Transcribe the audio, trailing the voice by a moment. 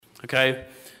Okay?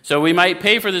 So we might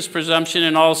pay for this presumption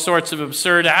in all sorts of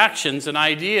absurd actions and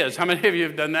ideas. How many of you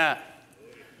have done that?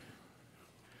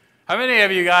 How many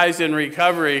of you guys in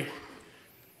recovery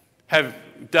have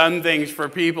done things for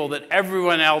people that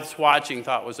everyone else watching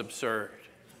thought was absurd?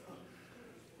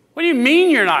 What do you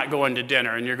mean you're not going to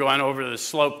dinner and you're going over the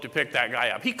slope to pick that guy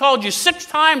up? He called you 6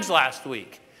 times last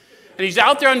week, and he's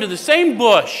out there under the same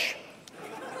bush.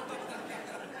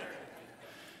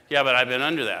 Yeah, but I've been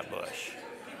under that bush.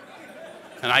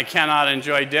 And I cannot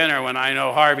enjoy dinner when I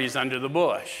know Harvey's under the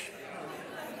bush.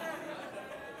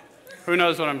 Who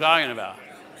knows what I'm talking about?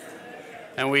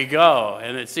 And we go,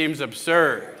 and it seems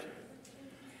absurd.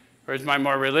 Where's my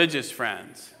more religious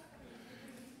friends?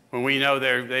 When we know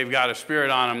they've got a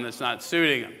spirit on them that's not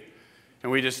suiting them.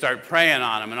 And we just start praying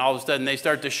on them, and all of a sudden they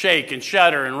start to shake and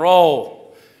shudder and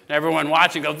roll. And everyone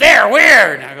watching goes, "They're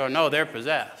weird!" And I go, "No, they're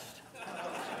possessed."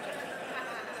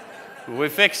 We're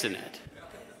fixing it.